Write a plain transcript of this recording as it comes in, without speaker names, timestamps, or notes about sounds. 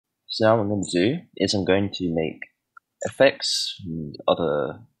So now what I'm going to do is I'm going to make effects and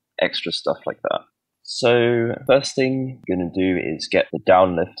other extra stuff like that. So first thing I'm going to do is get the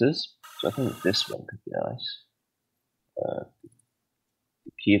down lifters. So I think this one could be nice.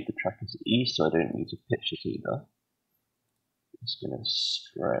 The key of the track is E, so I don't need to pitch it either. I'm just going to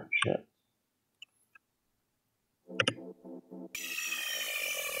stretch it.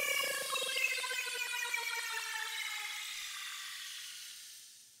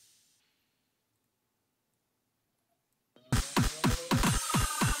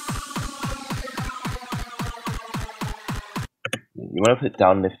 You want to put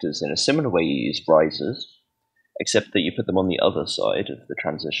down lifters in a similar way you use risers, except that you put them on the other side of the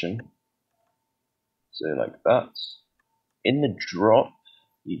transition. So like that. In the drop,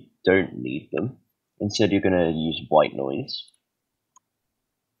 you don't need them. Instead, you're going to use white noise,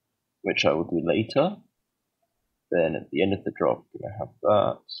 which I will do later. Then at the end of the drop, you're going to have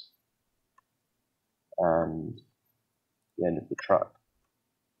that. And the end of the track.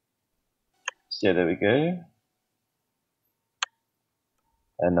 So there we go.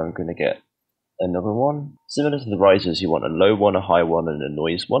 And I'm going to get another one. Similar to the risers, you want a low one, a high one, and a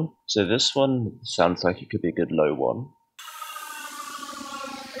noise one. So this one sounds like it could be a good low one.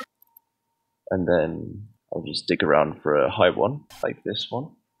 And then I'll just dig around for a high one, like this one.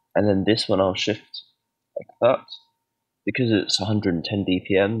 And then this one I'll shift like that. Because it's 110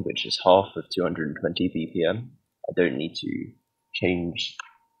 BPM, which is half of 220 BPM, I don't need to change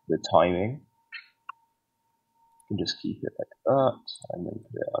the timing. I can just keep it like that, and then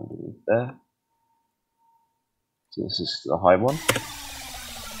put it underneath there. So this is the high one.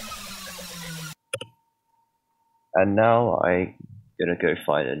 And now I'm gonna go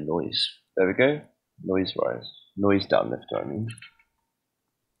find a noise. There we go. Noise rise. Noise downlifter, I mean.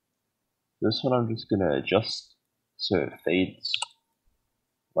 This one I'm just gonna adjust so it fades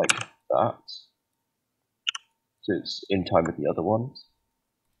like that. So it's in time with the other ones.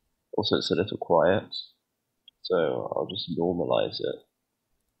 Also it's a little quiet. So I'll just normalize it.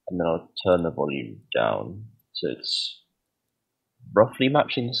 And then I'll turn the volume down so it's roughly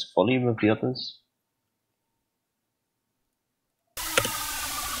matching the volume of the others.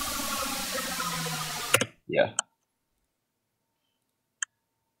 Yeah.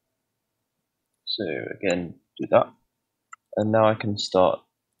 So again, do that. And now I can start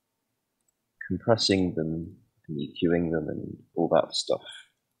compressing them and EQing them and all that stuff.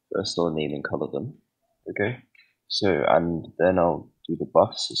 First I'll name and color them. Okay. So, and then I'll do the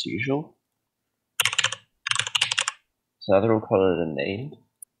buffs as usual. So now they're all colored and named.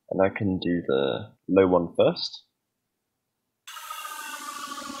 And I can do the low one first.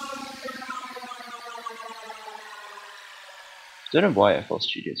 I don't know why FL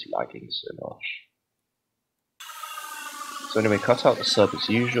Studio is lagging so much. So anyway, cut out the sub as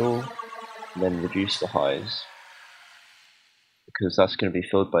usual, and then reduce the highs, because that's going to be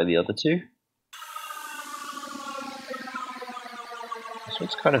filled by the other two. This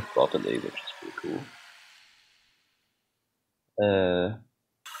one's kind of bubbly, which is pretty cool. Then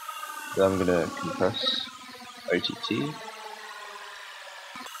I'm going to compress OTT.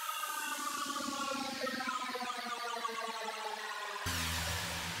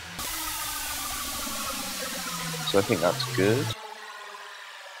 So I think that's good.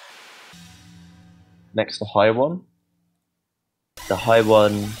 Next, the high one. The high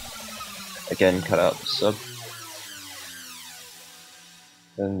one, again, cut out the sub.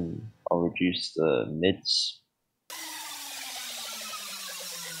 Then I'll reduce the mids.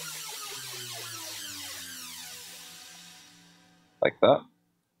 Like that.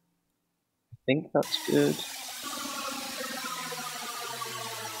 I think that's good.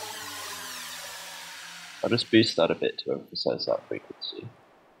 I'll just boost that a bit to emphasize that frequency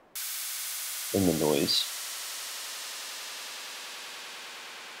in the noise.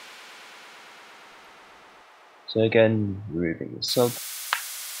 So again, removing the sub,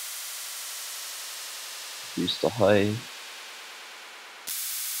 boost the high,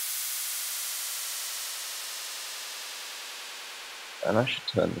 and I should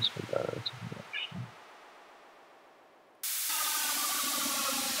turn this one down a little bit actually.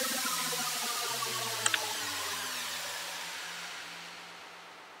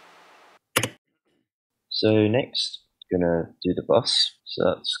 So next, gonna do the bus. So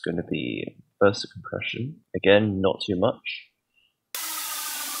that's gonna be first the compression. Again, not too much.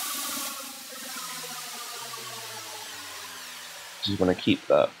 Just want to keep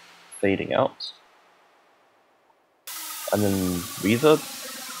that fading out. And then reverb.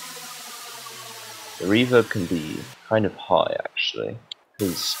 The reverb can be kind of high actually,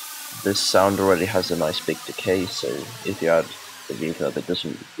 because this sound already has a nice big decay, so if you add the reverb, it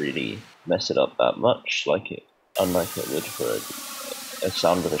doesn't really mess it up that much, unlike it would for a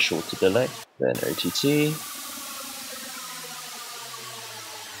sound with a shorter delay. Then OTT.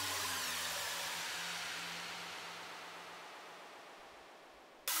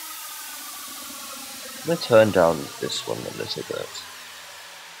 I'm going to turn down this one a little bit.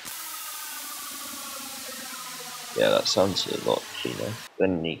 Yeah, that sounds a lot cleaner.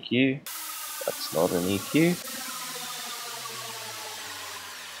 Then an EQ. That's not an EQ.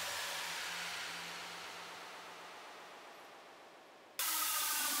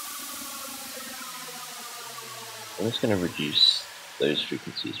 I'm just going to reduce those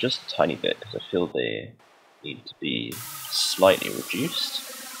frequencies just a tiny bit because I feel they need to be slightly reduced.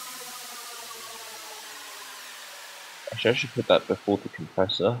 Actually, I should put that before the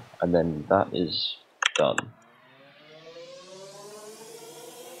compressor, and then that is done.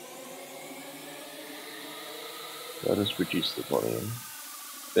 So I'll just reduce the volume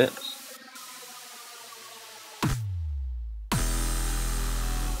a bit.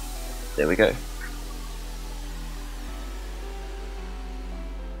 There we go.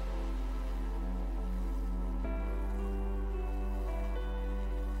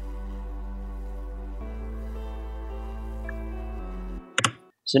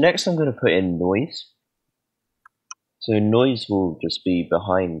 So next I'm going to put in noise. So noise will just be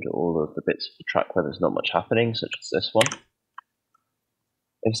behind all of the bits of the track where there's not much happening, such as this one.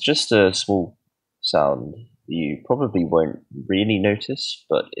 It's just a small sound you probably won't really notice,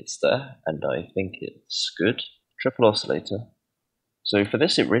 but it's there, and I think it's good. Triple oscillator. So for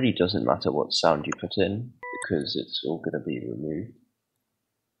this, it really doesn't matter what sound you put in, because it's all going to be removed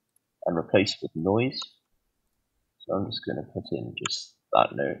and replaced with noise. So I'm just going to put in just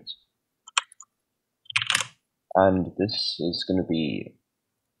that note. And this is going to be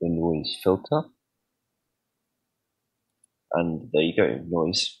the noise filter. And there you go,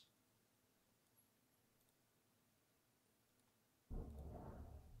 noise.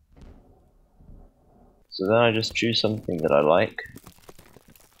 So then I just choose something that I like.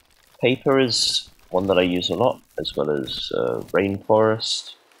 Paper is one that I use a lot, as well as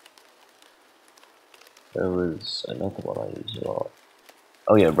rainforest. There was another one I use a lot.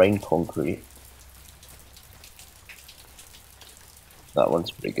 Oh yeah, rain concrete. That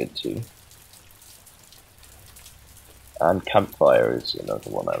one's pretty good too. And campfire is another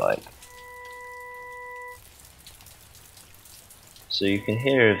one I like. So you can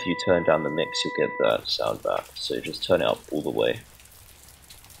hear if you turn down the mix, you'll get that sound back. So just turn it up all the way.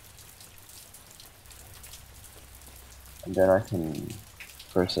 And then I can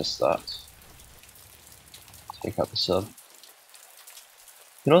process that. Take out the sub.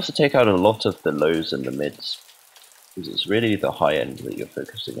 You can also take out a lot of the lows and the mids, because it's really the high end that you're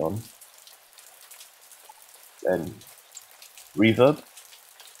focusing on. Then reverb.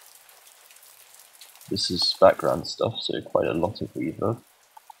 This is background stuff, so quite a lot of reverb.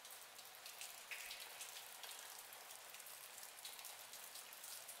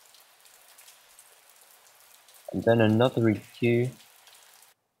 And then another EQ.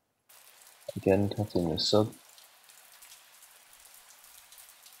 Again, cutting the sub.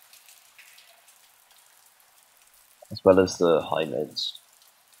 As well as the high mids.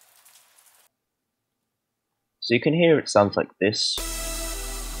 So you can hear it sounds like this.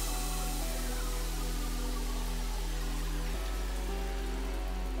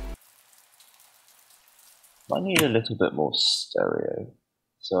 I need a little bit more stereo,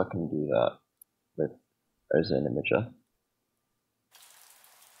 so I can do that with Ozone Imager.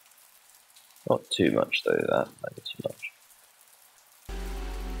 Not too much though, that might be too much.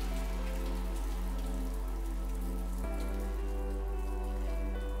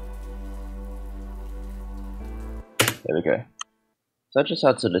 There we go. So that just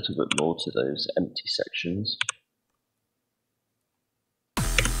adds a little bit more to those empty sections.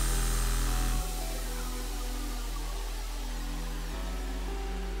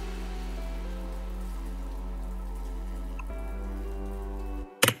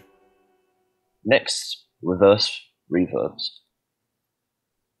 Next, reverse reverbs.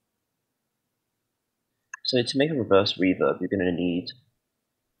 So to make a reverse reverb, you're going to need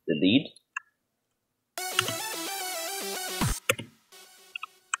the lead.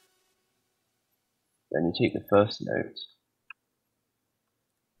 Then you take the first note,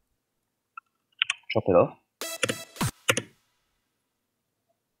 chop it off,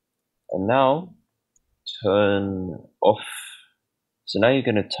 and now turn off. So now you're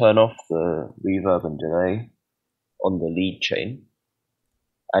going to turn off the reverb and delay on the lead chain.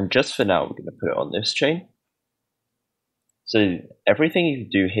 And just for now, we're going to put it on this chain. So everything you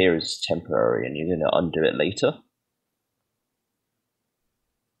do here is temporary, and you're going to undo it later.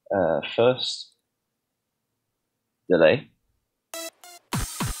 First, delay.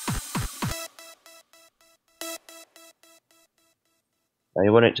 Now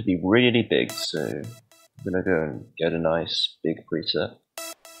you want it to be really big, so I'm gonna go and get a nice big preset.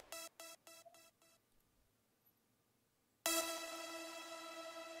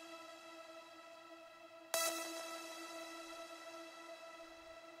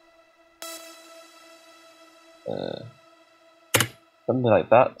 Something like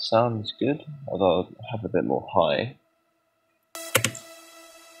that sounds good, although I'll have a bit more high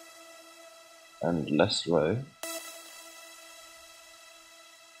and less low.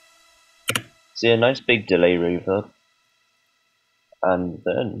 See a nice big delay reverb, and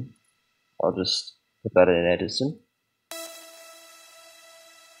then I'll just put that in Edison.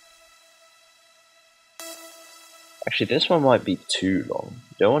 Actually, this one might be too long.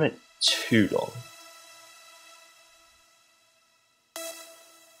 You don't want it too long.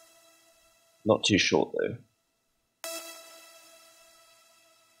 Not too short though.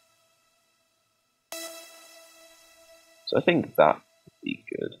 So I think that would be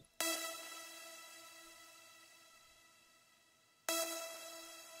good.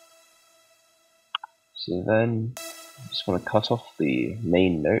 So then I just want to cut off the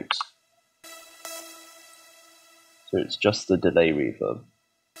main note. So it's just the delay reverb.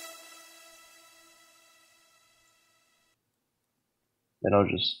 Then I'll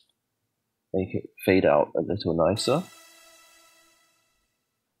just make it fade out a little nicer.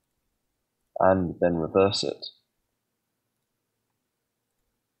 And then reverse it.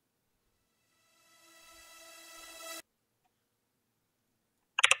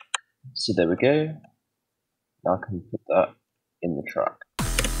 So there we go. Now I can put that in the track.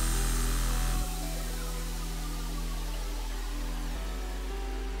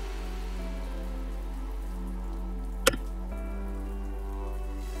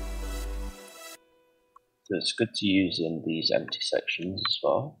 So it's good to use in these empty sections as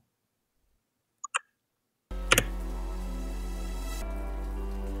well.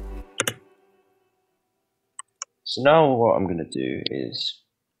 So now what I'm going to do is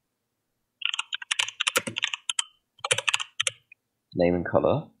name and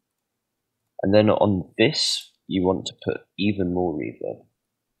color, and then on this you want to put even more reverb.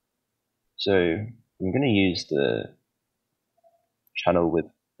 So I'm going to use the channel with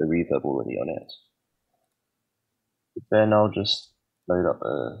the reverb already on it. But then I'll just load up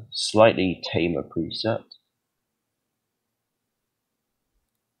a slightly tamer preset.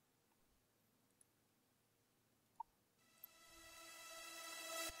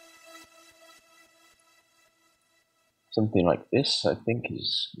 Something like this I think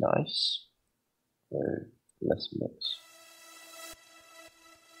is nice. So let's mix.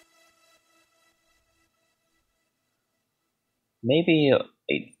 Maybe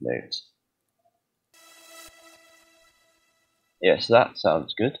 8th note. Yes, that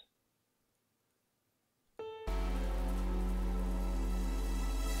sounds good.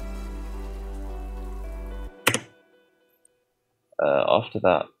 After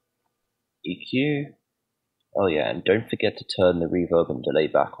that, EQ. Oh yeah, and don't forget to turn the reverb and delay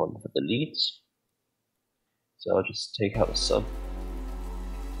back on for the leads. So I'll just take out the sub.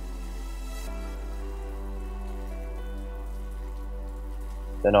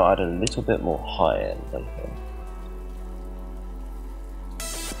 Then I'll add a little bit more high end, I think.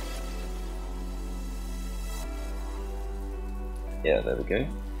 Yeah, there we go.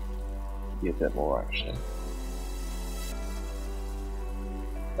 Be a bit more actually.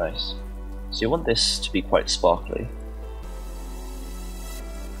 Nice. So you want this to be quite sparkly,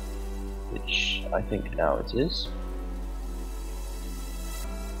 which I think now it is.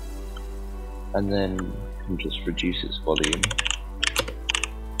 And then you can just reduce its volume.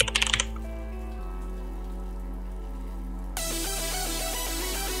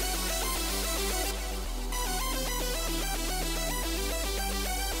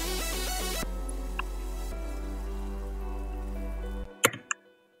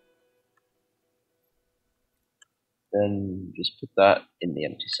 Then just put that in the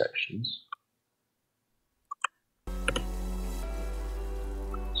empty sections.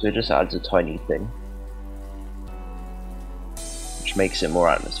 So it just adds a tiny thing, which makes it more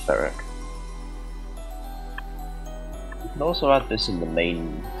atmospheric. You can also add this in the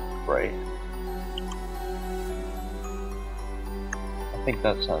main break. I think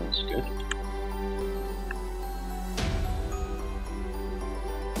that sounds good.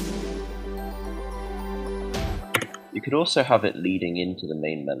 You could also have it leading into the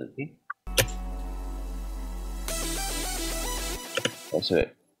main melody. So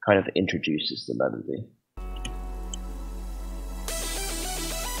it kind of introduces the melody.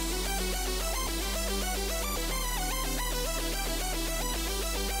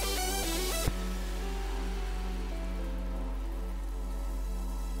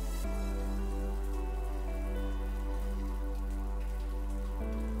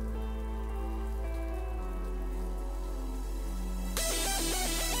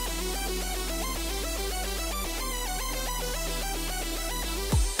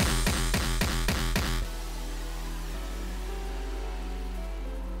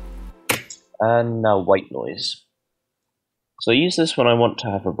 And now white noise. So I use this when I want to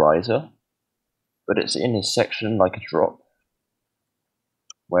have a riser, but it's in a section like a drop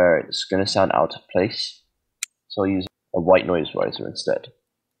where it's going to sound out of place. So I'll use a white noise riser instead.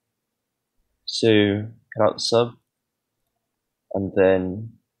 So cut out the sub, and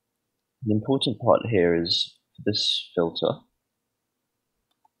then an important part here is for this filter,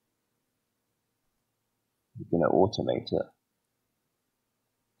 we're going to automate it.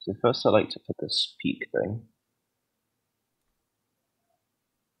 So first I like to put this peak thing,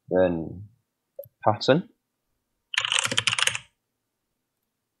 then a pattern,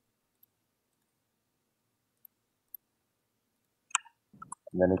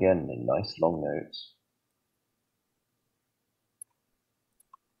 and then again a nice long note.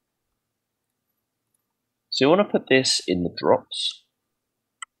 So you want to put this in the drops,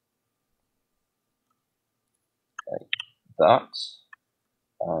 like that,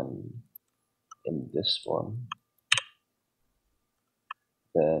 and in this one,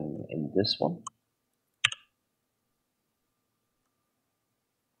 then in this one.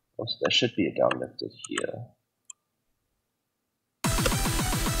 Also, there should be a downlifted here.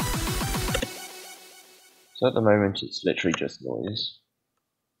 So at the moment it's literally just noise.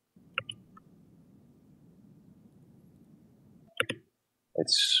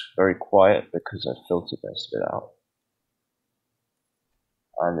 It's very quiet because I've filtered most of it out.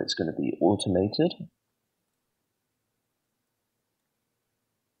 And it's going to be automated.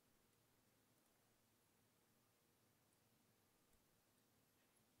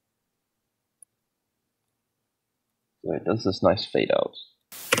 So it does this nice fade out.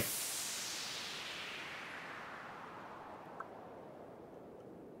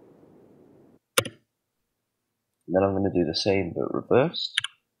 And then I'm going to do the same but reversed.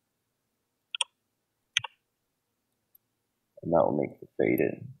 And that will make the fade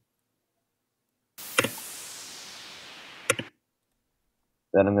in.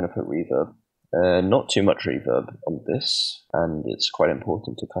 Then I'm going to put reverb. Not too much reverb on this, and it's quite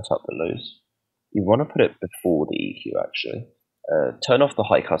important to cut out the lows. You want to put it before the EQ actually. Turn off the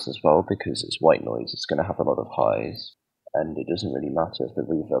high cut as well because it's white noise, it's going to have a lot of highs, and it doesn't really matter if the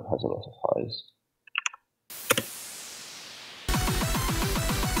reverb has a lot of highs.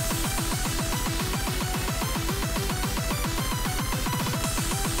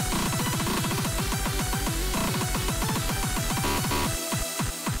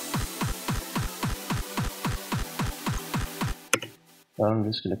 Now I'm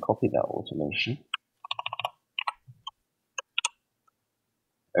just going to copy that automation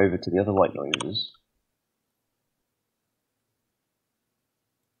over to the other white noises.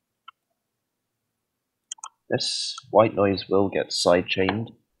 This white noise will get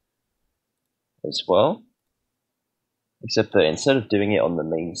sidechained as well, except that instead of doing it on the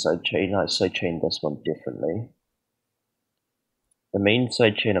main sidechain, I sidechained this one differently. The main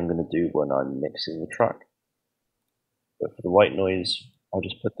sidechain I'm going to do when I'm mixing the track, but for the white noise, I'll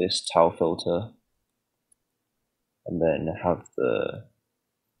just put this tau filter and then have the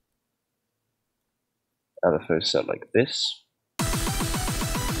LFO set like this.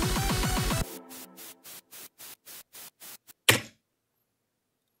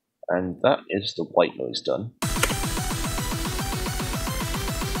 And that is the white noise done.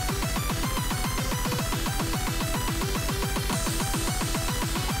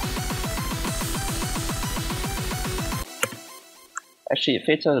 Actually, it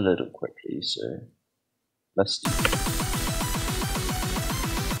fades out a little quickly, so let's do it.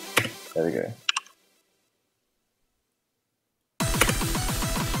 There we go.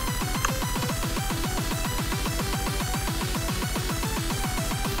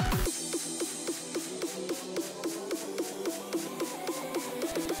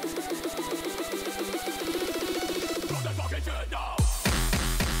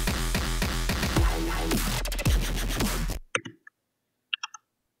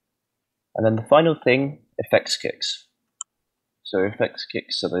 And then the final thing, effects kicks. So effects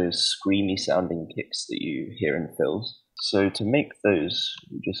kicks are those screamy sounding kicks that you hear in fills. So to make those,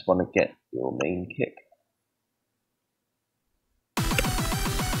 you just want to get your main kick. I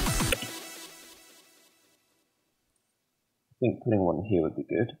think putting one here would be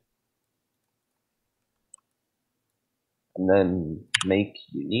good. And then make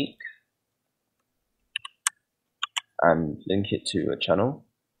unique and link it to a channel.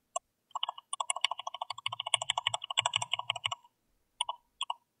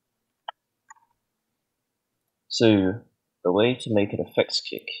 So the way to make an effects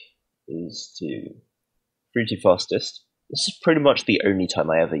kick is to fruity fastest. This is pretty much the only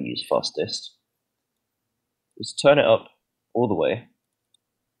time I ever use fastest. Just turn it up all the way.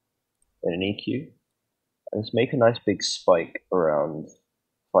 in an EQ, and just make a nice big spike around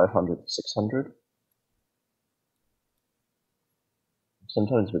 500 to 600.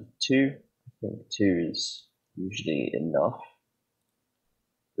 Sometimes with 2, I think 2 is usually enough.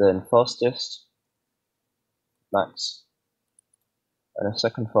 Then fastest, max, and a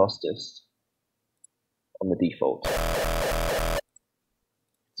second fastest on the default.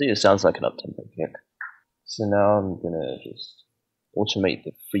 See, it sounds like an up-tempo kick. So now I'm gonna just automate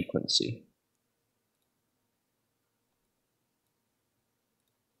the frequency.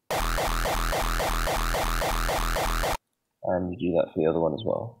 And do that for the other one as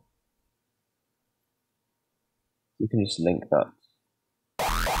well. You can just link that.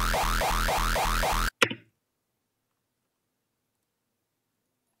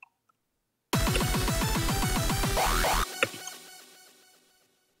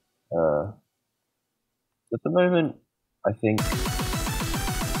 At the moment, I think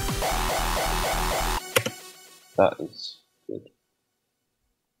that is good.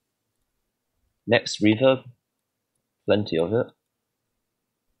 Next, reverb, plenty of it.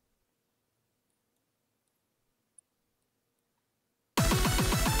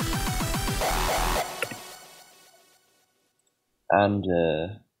 And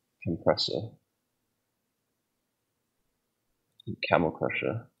compressor, camel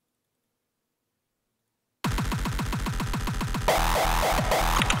crusher.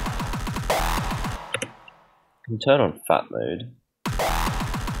 Can turn on fat mode.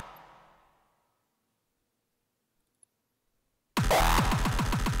 I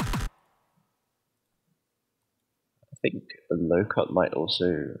think a low cut might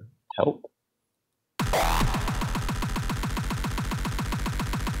also help.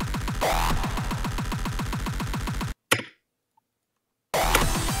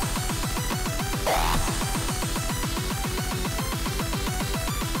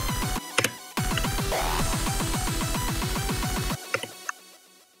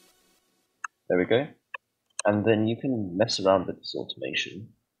 There we go. And then you can mess around with this automation.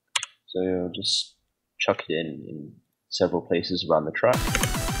 So you'll just chuck it in several places around the track.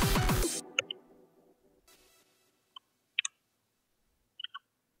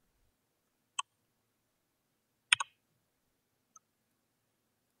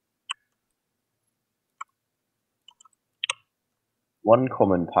 One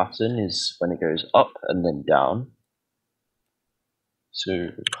common pattern is when it goes up and then down.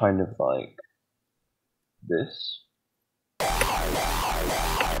 So kind of like this.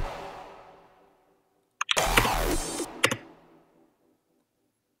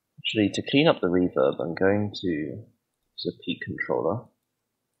 Actually, to clean up the reverb, I'm going to use a peak controller.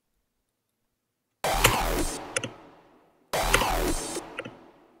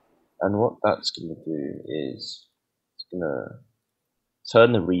 And what that's going to do is it's going to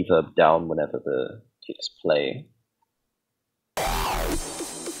turn the reverb down whenever the kicks play.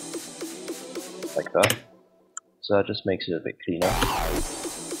 Like that. So that just makes it a bit cleaner. I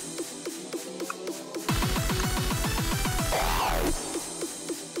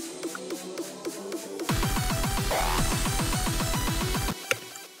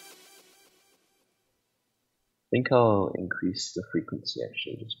think I'll increase the frequency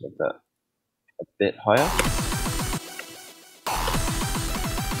actually, just make that a bit higher.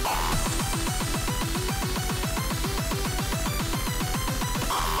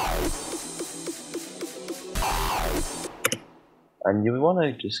 And you want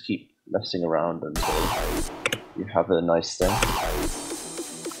to just keep messing around until you have a nice thing.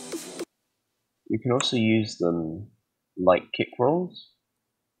 You can also use them like kick rolls.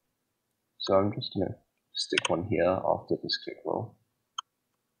 So I'm just going to stick one here after this kick roll.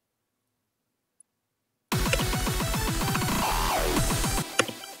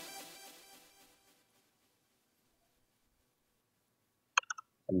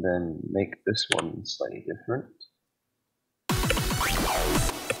 And then make this one slightly different.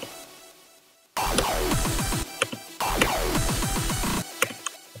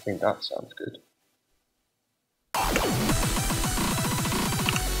 I think that sounds good.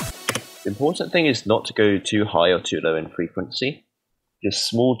 The important thing is not to go too high or too low in frequency. Just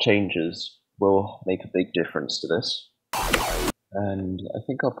small changes will make a big difference to this. And I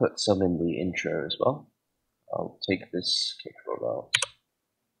think I'll put some in the intro as well. I'll take this kick roll out,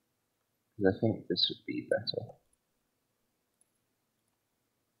 because I think this would be better.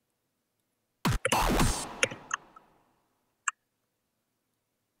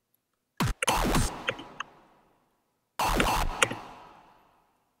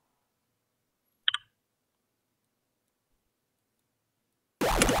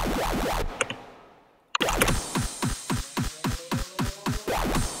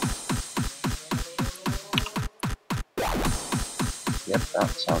 Yep, that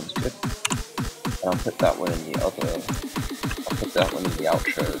sounds good. And I'll put that one in the other. I'll put that one in the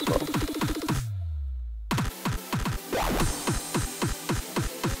outro as well.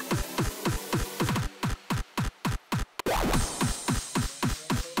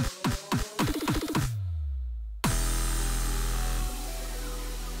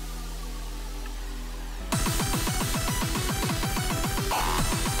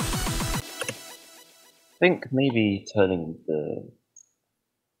 I think maybe turning the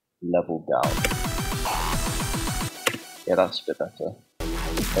level down. Yeah, that's a bit better.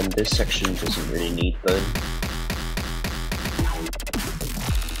 And this section doesn't really need bone.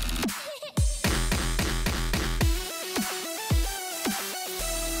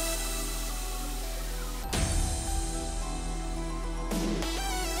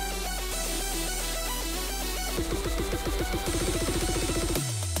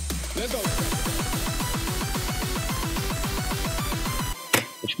 Let's go.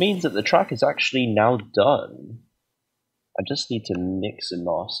 Which means that the track is actually now done. I just need to mix and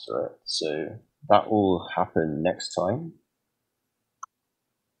master it, so that will happen next time.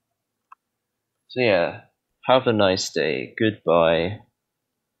 So yeah, have a nice day. Goodbye.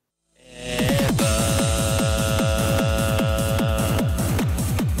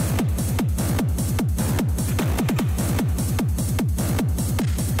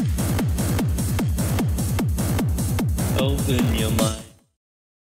 Open your mind.